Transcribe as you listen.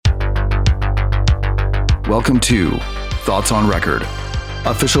Welcome to Thoughts on Record,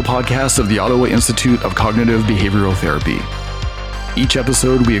 official podcast of the Ottawa Institute of Cognitive Behavioral Therapy. Each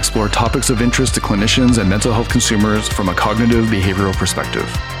episode, we explore topics of interest to clinicians and mental health consumers from a cognitive behavioral perspective.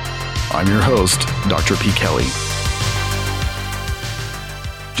 I'm your host, Dr. P. Kelly.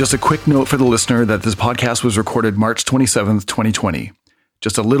 Just a quick note for the listener that this podcast was recorded March 27th, 2020,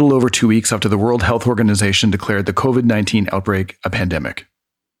 just a little over 2 weeks after the World Health Organization declared the COVID-19 outbreak a pandemic.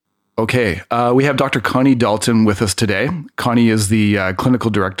 Okay, we have Dr. Connie Dalton with us today. Connie is the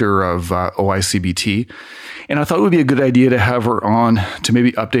clinical director of OICBT, and I thought it would be a good idea to have her on to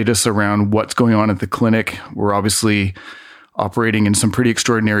maybe update us around what's going on at the clinic. We're obviously operating in some pretty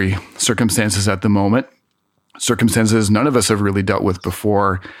extraordinary circumstances at the moment, circumstances none of us have really dealt with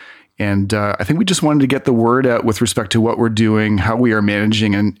before. And I think we just wanted to get the word out with respect to what we're doing, how we are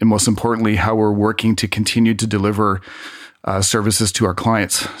managing, and most importantly, how we're working to continue to deliver services to our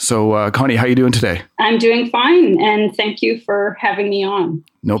clients. So, Connie, how are you doing today? I'm doing fine, and thank you for having me on.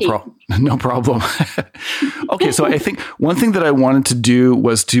 No problem. Okay, so I think one thing that I wanted to do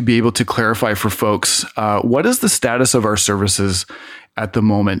was to be able to clarify for folks, what is the status of our services at the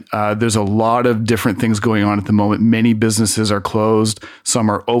moment? There's a lot of different things going on at the moment. Many businesses are closed. Some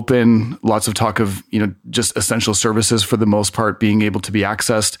are open. Lots of talk of, just essential services for the most part being able to be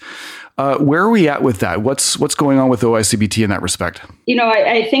accessed. Where are we at with that? What's going on with OICBT in that respect?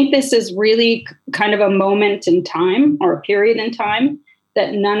 I think this is really kind of a moment in time or a period in time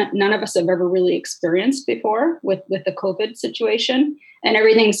that none of us have ever really experienced before with the COVID situation. And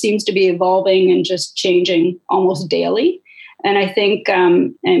everything seems to be evolving and just changing almost daily. And I think,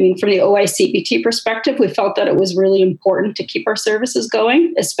 from the OICBT perspective, we felt that it was really important to keep our services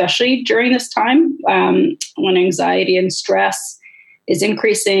going, especially during this time when anxiety and stress is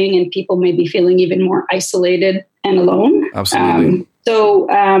increasing and people may be feeling even more isolated and alone. Absolutely.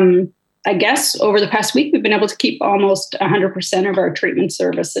 I guess over the past week, we've been able to keep almost 100% of our treatment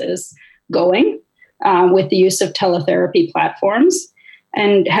services going with the use of teletherapy platforms,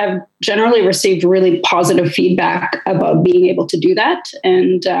 and have generally received really positive feedback about being able to do that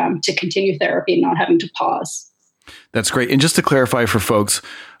and to continue therapy and not having to pause. That's great. And just to clarify for folks,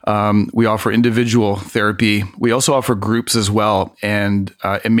 we offer individual therapy. We also offer groups as well. And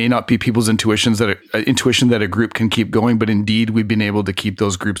it may not be people's intuition that a group can keep going, but indeed we've been able to keep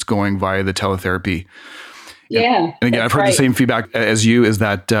those groups going via the teletherapy. Yeah. And again, I've heard the same feedback as you, is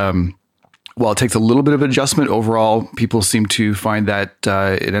that while it takes a little bit of adjustment, overall, people seem to find that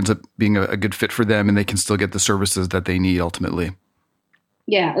it ends up being a good fit for them and they can still get the services that they need ultimately.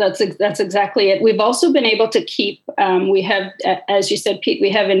 Yeah, that's exactly it. We've also been able to keep, we have, as you said, Pete, we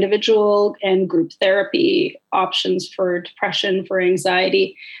have individual and group therapy options for depression, for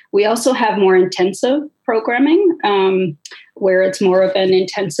anxiety. We also have more intensive programming where it's more of an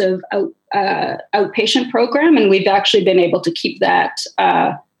intensive outpatient program. And we've actually been able to keep that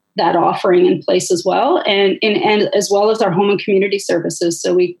offering in place as well, and as well as our home and community services.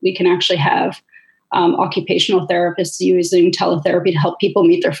 So we can actually have occupational therapists using teletherapy to help people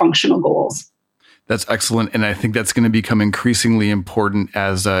meet their functional goals. That's excellent. And I think that's going to become increasingly important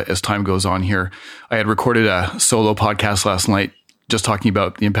as time goes on here. I had recorded a solo podcast last night just talking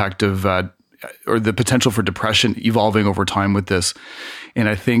about the impact of or the potential for depression evolving over time with this. And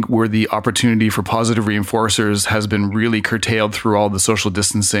I think where the opportunity for positive reinforcers has been really curtailed through all the social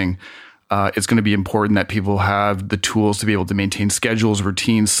distancing, it's going to be important that people have the tools to be able to maintain schedules,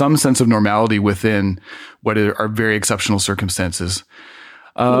 routines, some sense of normality within what are very exceptional circumstances.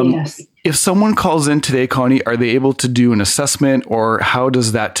 Yes. If someone calls in today, Connie, are they able to do an assessment, or how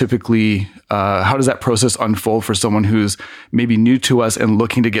does that process unfold for someone who's maybe new to us and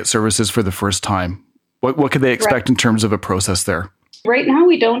looking to get services for the first time? What could they expect in terms of a process there? Right now,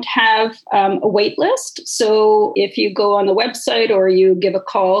 we don't have a wait list. So if you go on the website or you give a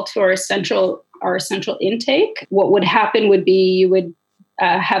call to our essential intake, what would happen would be you would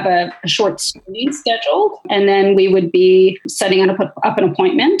have a short screening scheduled, and then we would be setting up an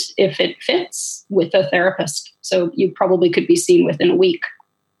appointment if it fits with a therapist. So you probably could be seen within a week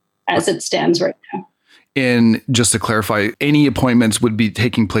as it stands right now. And just to clarify, any appointments would be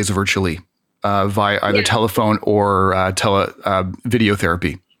taking place virtually via either telephone or video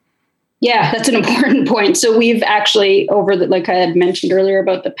therapy. Yeah, that's an important point. So we've actually, like I had mentioned earlier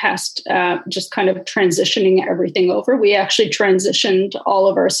about the past, just kind of transitioning everything over, we actually transitioned all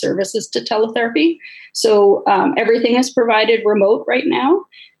of our services to teletherapy. So everything is provided remote right now.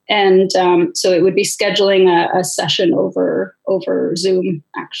 And so it would be scheduling a session over Zoom,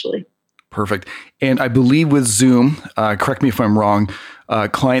 actually. Perfect. And I believe with Zoom, correct me if I'm wrong,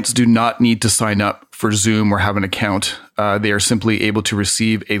 Clients do not need to sign up for Zoom or have an account. They are simply able to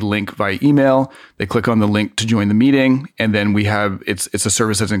receive a link via email. They click on the link to join the meeting, and then it's a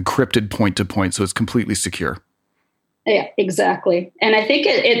service that's encrypted point to point, so it's completely secure. Yeah, exactly. And I think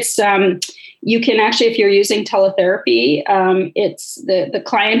it's you can actually, if you're using teletherapy, it's the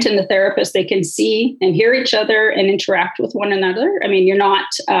client and the therapist, they can see and hear each other and interact with one another. I mean, you're not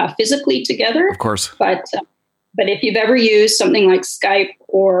physically together, of course, but if you've ever used something like Skype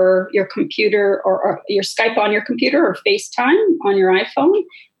or your computer or your Skype on your computer or FaceTime on your iPhone,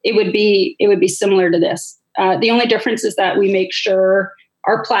 it would be similar to this. The only difference is that we make sure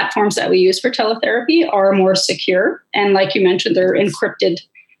our platforms that we use for teletherapy are more secure. And like you mentioned, they're encrypted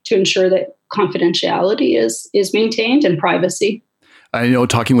to ensure that confidentiality is maintained and privacy. I know,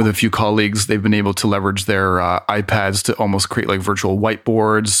 talking with a few colleagues, they've been able to leverage their iPads to almost create like virtual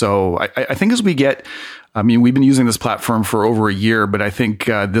whiteboards. So I think as we get, we've been using this platform for over a year, but I think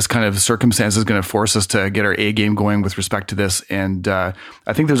this kind of circumstance is going to force us to get our A game going with respect to this. And I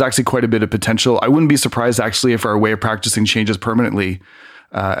think there's actually quite a bit of potential. I wouldn't be surprised actually if our way of practicing changes permanently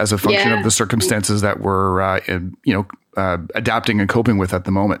as a function of the circumstances that we're, adapting and coping with at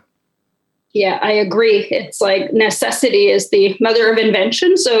the moment. Yeah, I agree. It's like necessity is the mother of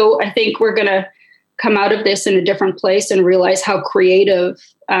invention. So I think we're going to come out of this in a different place and realize how creative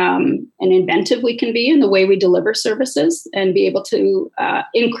and inventive we can be in the way we deliver services and be able to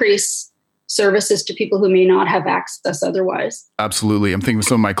increase services to people who may not have access otherwise. Absolutely. I'm thinking of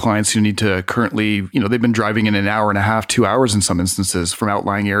some of my clients who need to currently, they've been driving in an hour and a half, 2 hours in some instances from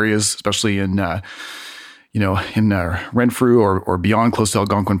outlying areas, especially in Renfrew or beyond, close to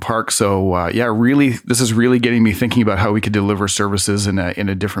Algonquin Park. So really, this is really getting me thinking about how we could deliver services in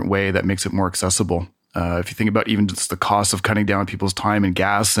a different way that makes it more accessible. If you think about even just the cost of cutting down people's time and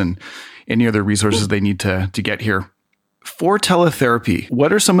gas and any other resources they need to get here. For teletherapy,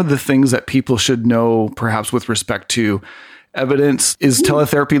 what are some of the things that people should know, perhaps with respect to evidence? Is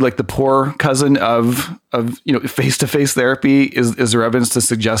teletherapy like the poor cousin of face-to-face therapy? Is there evidence to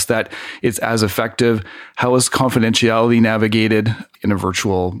suggest that it's as effective? How is confidentiality navigated in a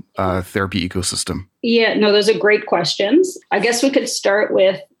virtual therapy ecosystem? Yeah, no, those are great questions. I guess we could start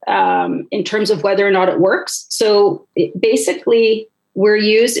with in terms of whether or not it works. So basically, we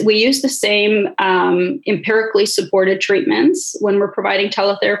use the same empirically supported treatments when we're providing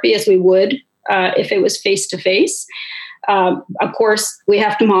teletherapy as we would if it was face-to-face. Of course, we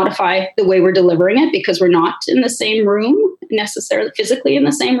have to modify the way we're delivering it because we're not in the same room, necessarily physically in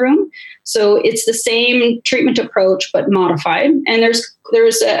the same room. So it's the same treatment approach, but modified. And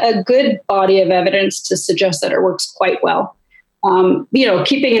there's a good body of evidence to suggest that it works quite well.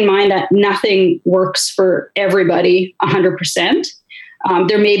 Keeping in mind that nothing works for everybody 100%.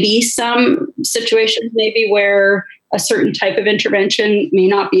 There may be some situations maybe where a certain type of intervention may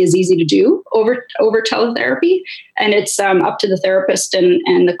not be as easy to do over teletherapy. And it's up to the therapist and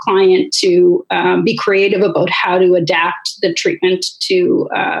the client to be creative about how to adapt the treatment to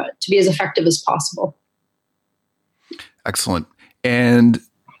be as effective as possible. Excellent. And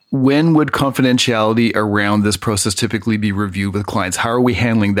when would confidentiality around this process typically be reviewed with clients? How are we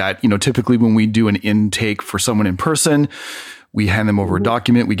handling that? Typically when we do an intake for someone in person, we hand them over a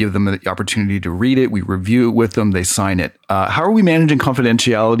document. We give them the opportunity to read it. We review it with them. They sign it. How are we managing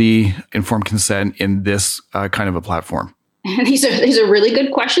confidentiality, informed consent in this kind of a platform? And these are really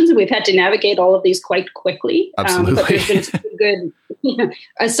good questions, and we've had to navigate all of these quite quickly. Absolutely. But there's been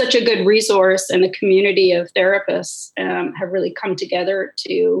such a good resource, and the community of therapists have really come together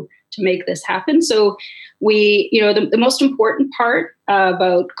to make this happen. So the most important part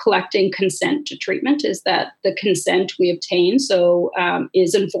about collecting consent to treatment is that the consent we obtain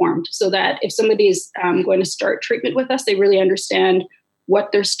is informed, so that if somebody is going to start treatment with us, they really understand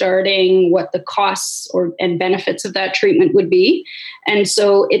what they're starting, what the costs and benefits of that treatment would be. And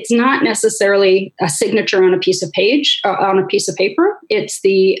so it's not necessarily a signature on a piece of paper. It's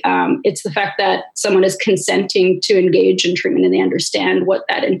the fact that someone is consenting to engage in treatment and they understand what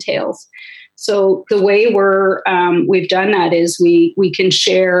that entails. So the way we've done that is we can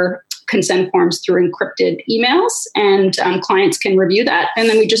share consent forms through encrypted emails, and clients can review that. And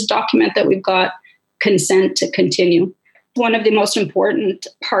then we just document that we've got consent to continue. One of the most important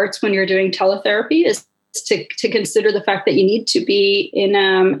parts when you're doing teletherapy is to consider the fact that you need to be in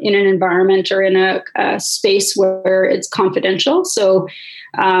an environment or in a space where it's confidential. So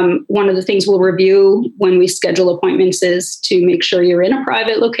one of the things we'll review when we schedule appointments is to make sure you're in a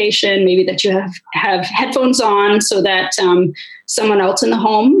private location, maybe that you have headphones on so that someone else in the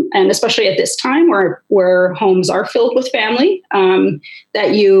home, and especially at this time where homes are filled with family,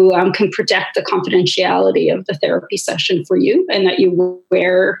 that you can protect the confidentiality of the therapy session for you, and that you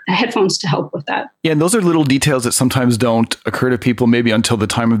wear headphones to help with that. Yeah, and those are little details that sometimes don't occur to people maybe until the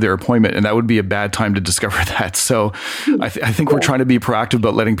time of their appointment, and that would be a bad time to discover that. So I think we're trying to be proactive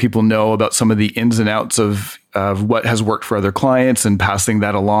about letting people know about some of the ins and outs of what has worked for other clients and passing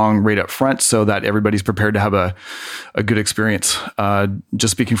that along right up front so that everybody's prepared to have a good experience.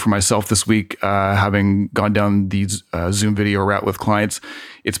 Just speaking for myself this week, having gone down these Zoom video route with clients,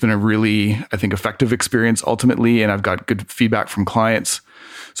 it's been a really, I think, effective experience ultimately, and I've got good feedback from clients.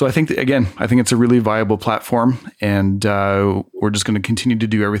 So I think that, again, it's a really viable platform, and we're just going to continue to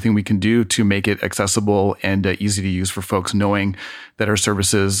do everything we can do to make it accessible and easy to use for folks, knowing that our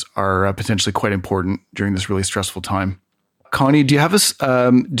services are potentially quite important during this really stressful time. Connie, do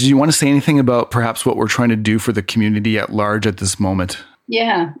you want to say anything about perhaps what we're trying to do for the community at large at this moment?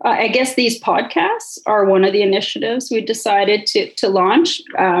 Yeah, I guess these podcasts are one of the initiatives we decided to launch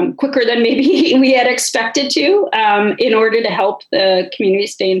quicker than maybe we had expected to, in order to help the community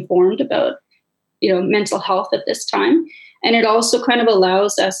stay informed about, mental health at this time. And it also kind of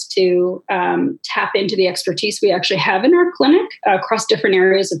allows us to tap into the expertise we actually have in our clinic across different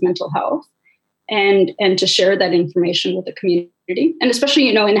areas of mental health, and to share that information with the community, and especially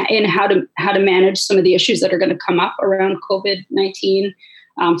in how to manage some of the issues that are going to come up around COVID-19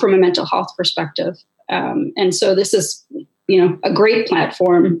 from a mental health perspective. And so this is a great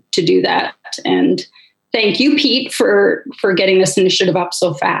platform to do that. And thank you, Pete, for getting this initiative up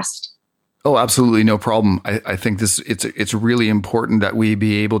so fast. Oh, absolutely. No problem. I think it's really important that we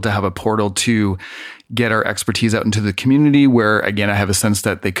be able to have a portal to get our expertise out into the community where, again, I have a sense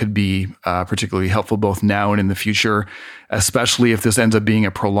that they could be particularly helpful both now and in the future, especially if this ends up being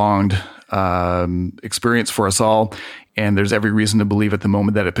a prolonged experience for us all. And there's every reason to believe at the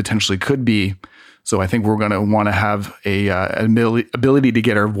moment that it potentially could be. So I think we're going to want to have an ability to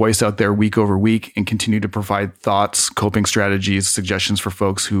get our voice out there week over week and continue to provide thoughts, coping strategies, suggestions for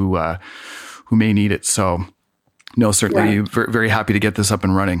folks who may need it. So no, certainly very happy to get this up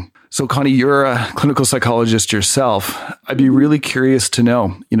and running. So Connie, you're a clinical psychologist yourself. I'd be really curious to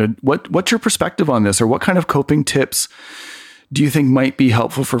know, what's your perspective on this, or what kind of coping tips do you think might be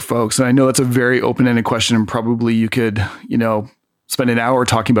helpful for folks? And I know it's a very open-ended question, and probably you could, spend an hour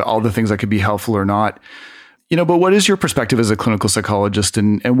talking about all the things that could be helpful or not. But what is your perspective as a clinical psychologist,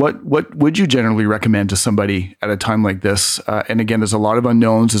 and what would you generally recommend to somebody at a time like this? And again, there's a lot of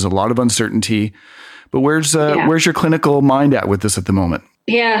unknowns, there's a lot of uncertainty, but where's your clinical mind at with this at the moment?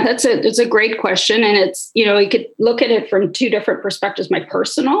 Yeah, it's a great question. And it's, you could look at it from two different perspectives. My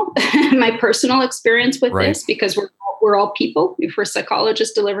personal experience with this, because we're all people. If we're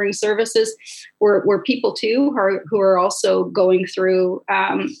psychologists delivering services, we're people too, who are also going through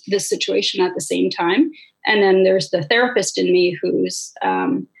this situation at the same time. And then there's the therapist in me who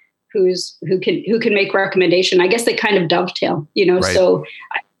can make recommendation. I guess they kind of dovetail, Right. So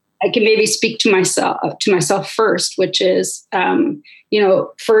I can maybe speak to myself first, which is,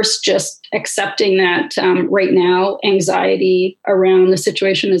 first just accepting that right now anxiety around the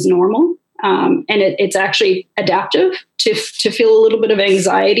situation is normal. And it's actually adaptive to feel a little bit of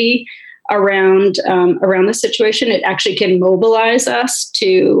anxiety around the situation. It actually can mobilize us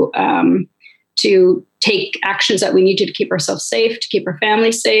to take actions that we need to keep ourselves safe, to keep our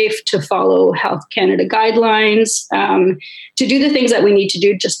family safe, to follow Health Canada guidelines, to do the things that we need to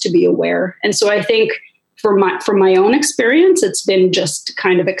do just to be aware. And so I think from my own experience, it's been just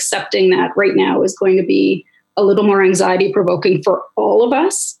kind of accepting that right now is going to be a little more anxiety provoking for all of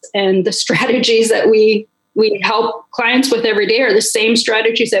us. And the strategies that we help clients with every day are the same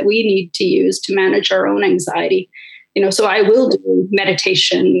strategies that we need to use to manage our own anxiety. So I will do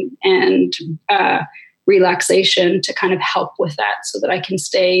meditation and relaxation to kind of help with that so that I can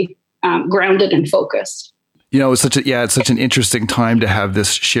stay grounded and focused. It's such an interesting time to have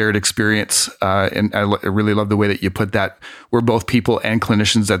this shared experience. And I really love the way that you put that. We're both people and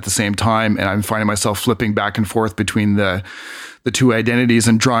clinicians at the same time. And I'm finding myself flipping back and forth between the two identities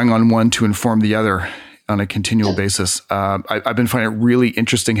and drawing on one to inform the other on a continual basis. I've been finding it really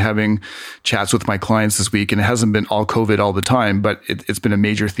interesting having chats with my clients this week, and it hasn't been all COVID all the time, but it's been a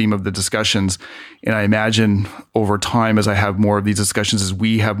major theme of the discussions. And I imagine over time, as I have more of these discussions, as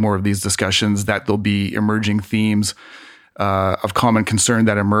we have more of these discussions, that there'll be emerging themes of common concern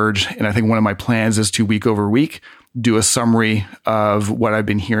that emerge. And I think one of my plans is to week over week do a summary of what I've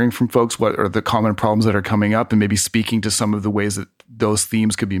been hearing from folks, what are the common problems that are coming up, and maybe speaking to some of the ways that those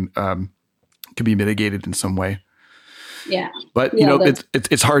themes could be mitigated in some way. Yeah. But,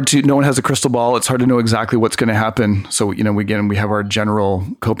 it's hard to, no one has a crystal ball. It's hard to know exactly what's going to happen. So, again, we have our general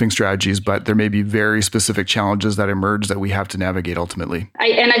coping strategies, but there may be very specific challenges that emerge that we have to navigate ultimately.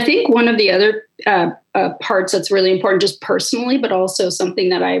 I think one of the other parts that's really important, just personally, but also something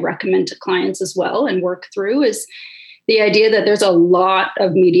that I recommend to clients as well and work through, is the idea that there's a lot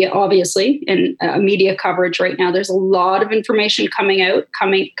of media, obviously, and media coverage right now. There's a lot of information coming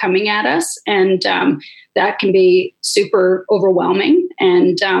at us, and that can be super overwhelming.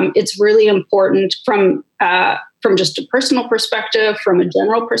 And it's really important from just a personal perspective, from a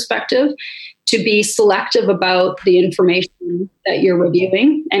general perspective, to be selective about the information that you're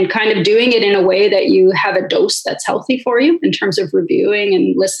reviewing and kind of doing it in a way that you have a dose that's healthy for you in terms of reviewing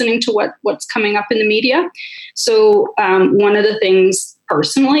and listening to what's coming up in the media. So one of the things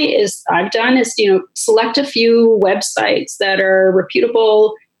personally I've done is, select a few websites that are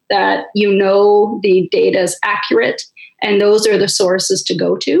reputable, that the data is accurate, and those are the sources to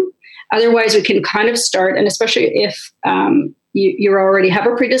go to. Otherwise, we can kind of start, and especially if you already have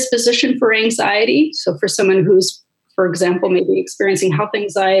a predisposition for anxiety. So for someone who's, for example, maybe experiencing health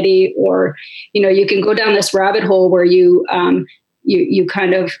anxiety, or, you can go down this rabbit hole where you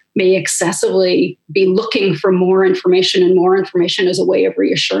kind of may excessively be looking for more information and more information as a way of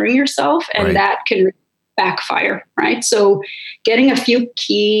reassuring yourself. And right. That can backfire, right? So getting a few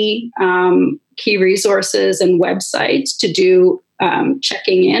key resources and websites to do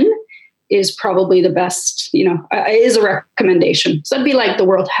checking in is probably the best, is a recommendation. So it'd be like the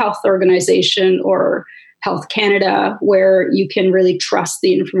World Health Organization or Health Canada, where you can really trust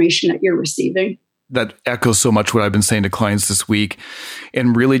the information that you're receiving. That echoes so much what I've been saying to clients this week,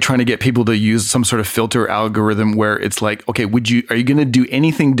 and really trying to get people to use some sort of filter algorithm where it's like, okay, are you going to do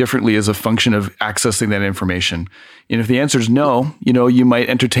anything differently as a function of accessing that information? And if the answer is no, you might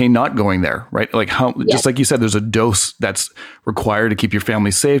entertain not going there, right? Like just like you said, there's a dose that's required to keep your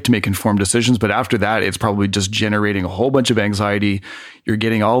family safe, to make informed decisions. But after that, it's probably just generating a whole bunch of anxiety. You're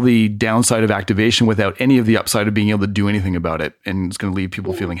getting all the downside of activation without any of the upside of being able to do anything about it. And it's going to leave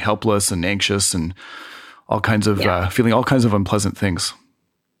people feeling helpless and anxious and all kinds of feeling all kinds of unpleasant things.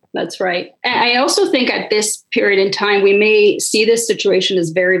 That's right. And I also think at this period in time, we may see this situation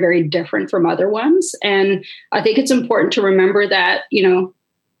as very, very different from other ones. And I think it's important to remember that,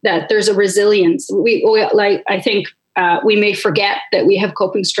 that there's a resilience. I think we may forget that we have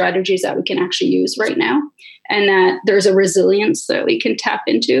coping strategies that we can actually use right now, and that there's a resilience that we can tap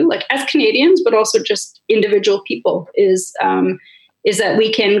into, like as Canadians, but also just individual people, is that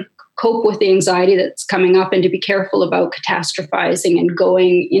we can cope with the anxiety that's coming up, and to be careful about catastrophizing and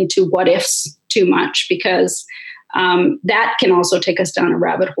going into what ifs too much, because that can also take us down a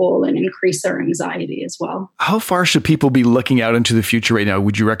rabbit hole and increase our anxiety as well. How far should people be looking out into the future right now?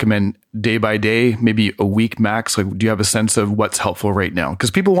 Would you recommend day by day, maybe a week max? Like, do you have a sense of what's helpful right now? Because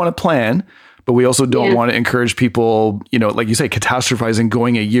people want to plan, but we also don't want to encourage people, like you say, catastrophizing,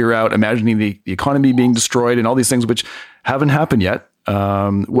 going a year out, imagining the economy being destroyed and all these things which haven't happened yet.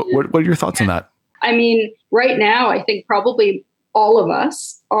 What are your thoughts on that? I mean, right now, I think probably all of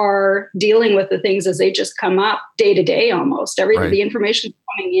us are dealing with the things as they just come up day to day almost. Everything, right. The information is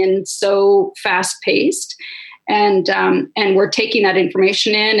coming in so fast paced, and we're taking that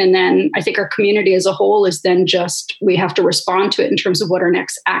information in. And then I think our community as a whole is then we have to respond to it in terms of what our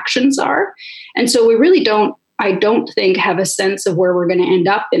next actions are. And so we really I don't think have a sense of where we're going to end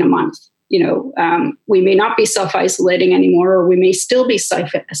up in a month. We may not be self-isolating anymore, or we may still be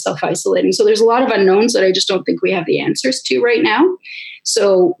self-isolating. So there's a lot of unknowns that I just don't think we have the answers to right now.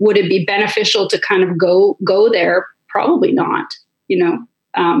 So would it be beneficial to kind of go there? Probably not,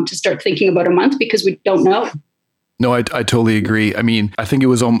 to start thinking about a month, because we don't know. No, I totally agree. I mean, I think it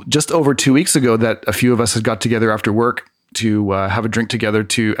was just over 2 weeks ago that a few of us had got together after work to have a drink together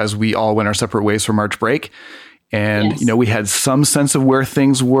as we all went our separate ways for March break. And, we had some sense of where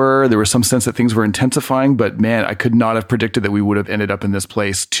things were. There was some sense that things were intensifying, but man, I could not have predicted that we would have ended up in this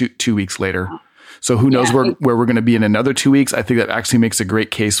place two weeks later. So who knows where we're going to be in another 2 weeks. I think that actually makes a great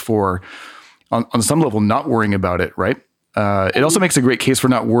case for, on some level, not worrying about it, right? It also makes a great case for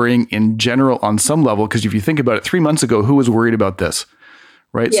not worrying in general on some level, because if you think about it, 3 months ago, who was worried about this,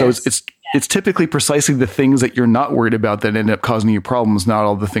 right? Yes. So it's typically precisely the things that you're not worried about that end up causing you problems, not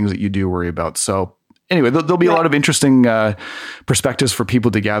all the things that you do worry about. So anyway, there'll be a lot of interesting perspectives for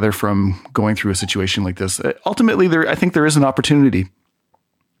people to gather from going through a situation like this. Ultimately, I think there is an opportunity,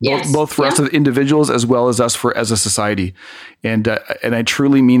 both for us as individuals as well as us as a society. And I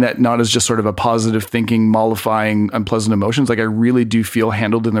truly mean that not as just sort of a positive thinking, mollifying unpleasant emotions. Like, I really do feel,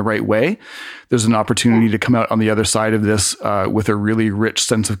 handled in the right way, there's an opportunity to come out on the other side of this with a really rich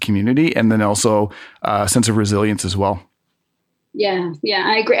sense of community, and then also a sense of resilience as well. Yeah,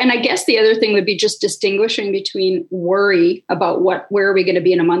 I agree. And I guess the other thing would be just distinguishing between worry about where are we going to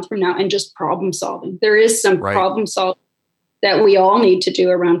be in a month from now and just problem solving. There is some problem solving that we all need to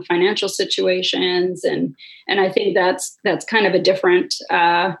do around financial situations, and I think that's kind of a different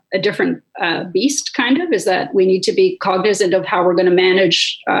beast. Kind of is that we need to be cognizant of how we're going to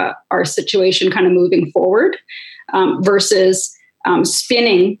manage our situation, kind of moving forward, versus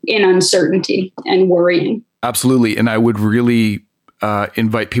spinning in uncertainty and worrying. Absolutely. And I would really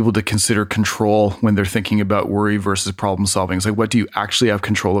invite people to consider control when they're thinking about worry versus problem solving. It's like, what do you actually have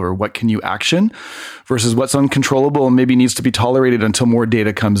control over? What can you action versus what's uncontrollable and maybe needs to be tolerated until more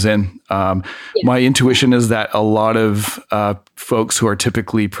data comes in? My intuition is that a lot of folks who are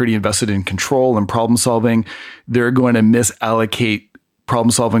typically pretty invested in control and problem solving, they're going to misallocate problem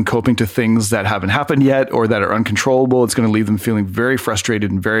solving, coping to things that haven't happened yet or that are uncontrollable. It's going to leave them feeling very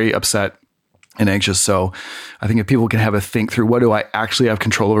frustrated and very upset and anxious. So I think if people can have a think through, what do I actually have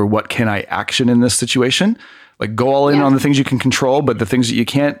control over? What can I action in this situation? Like, go all in on the things you can control, but the things that you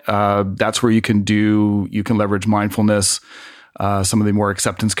can't, that's where you can leverage mindfulness, some of the more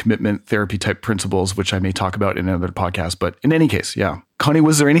acceptance, commitment, therapy type principles, which I may talk about in another podcast. But in any case, Connie,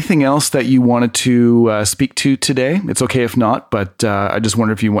 was there anything else that you wanted to speak to today? It's okay if not, but I just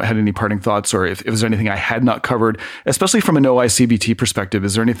wondered if you had any parting thoughts, or if there's anything I had not covered, especially from an OICBT perspective.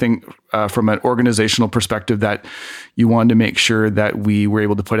 Is there anything from an organizational perspective that you wanted to make sure that we were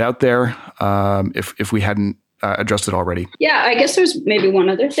able to put out there if we hadn't addressed it already? Yeah, I guess there's maybe one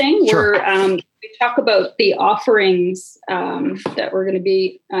other thing. Sure. We talk about the offerings that we're going to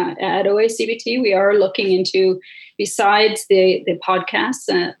be at OICBT. We are looking into, besides the podcasts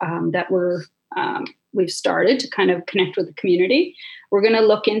that we've started to kind of connect with the community, we're going to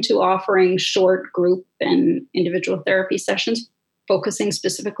look into offering short group and individual therapy sessions focusing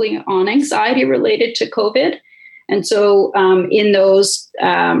specifically on anxiety related to COVID. And so in those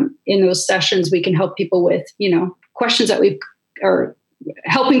sessions, we can help people with, questions that are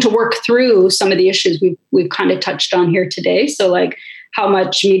helping to work through some of the issues we've kind of touched on here today. So like, how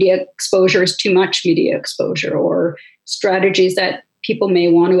much media exposure is too much media exposure, or strategies that people may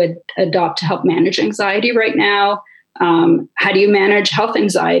want to adopt to help manage anxiety right now. How do you manage health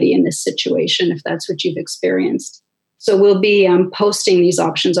anxiety in this situation, if that's what you've experienced? So we'll be posting these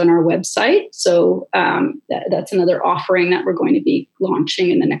options on our website. So that's another offering that we're going to be launching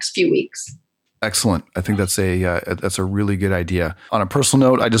in the next few weeks. Excellent. I think that's a really good idea. On a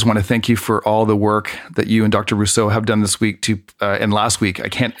personal note, I just want to thank you for all the work that you and Dr. Rousseau have done this week and last week. I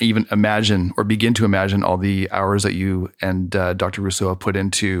can't even imagine or begin to imagine all the hours that you and Dr. Rousseau have put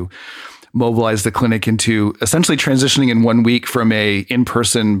into mobilize the clinic into essentially transitioning in 1 week from a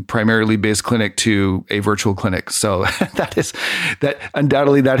in-person primarily based clinic to a virtual clinic. So that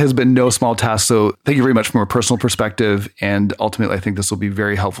undoubtedly that has been no small task. So thank you very much from a personal perspective. And ultimately, I think this will be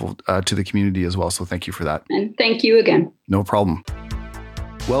very helpful to the community as well. So thank you for that. And thank you again. No problem.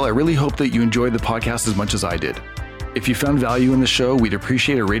 Well, I really hope that you enjoyed the podcast as much as I did. If you found value in the show, we'd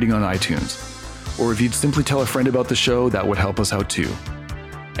appreciate a rating on iTunes. Or if you'd simply tell a friend about the show, that would help us out too.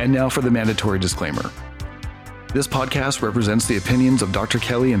 And now for the mandatory disclaimer. This podcast represents the opinions of Dr.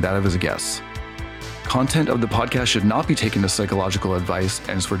 Kelly and that of his guests. Content of the podcast should not be taken as psychological advice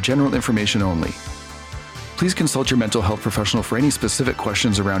and is for general information only. Please consult your mental health professional for any specific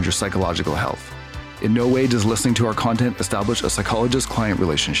questions around your psychological health. In no way does listening to our content establish a psychologist-client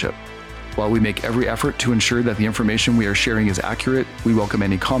relationship. While we make every effort to ensure that the information we are sharing is accurate, we welcome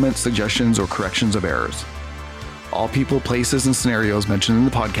any comments, suggestions, or corrections of errors. All people, places, and scenarios mentioned in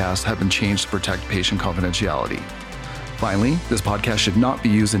the podcast have been changed to protect patient confidentiality. Finally, this podcast should not be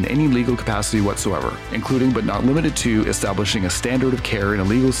used in any legal capacity whatsoever, including but not limited to establishing a standard of care in a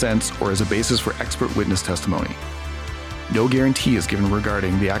legal sense or as a basis for expert witness testimony. No guarantee is given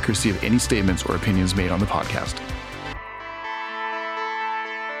regarding the accuracy of any statements or opinions made on the podcast.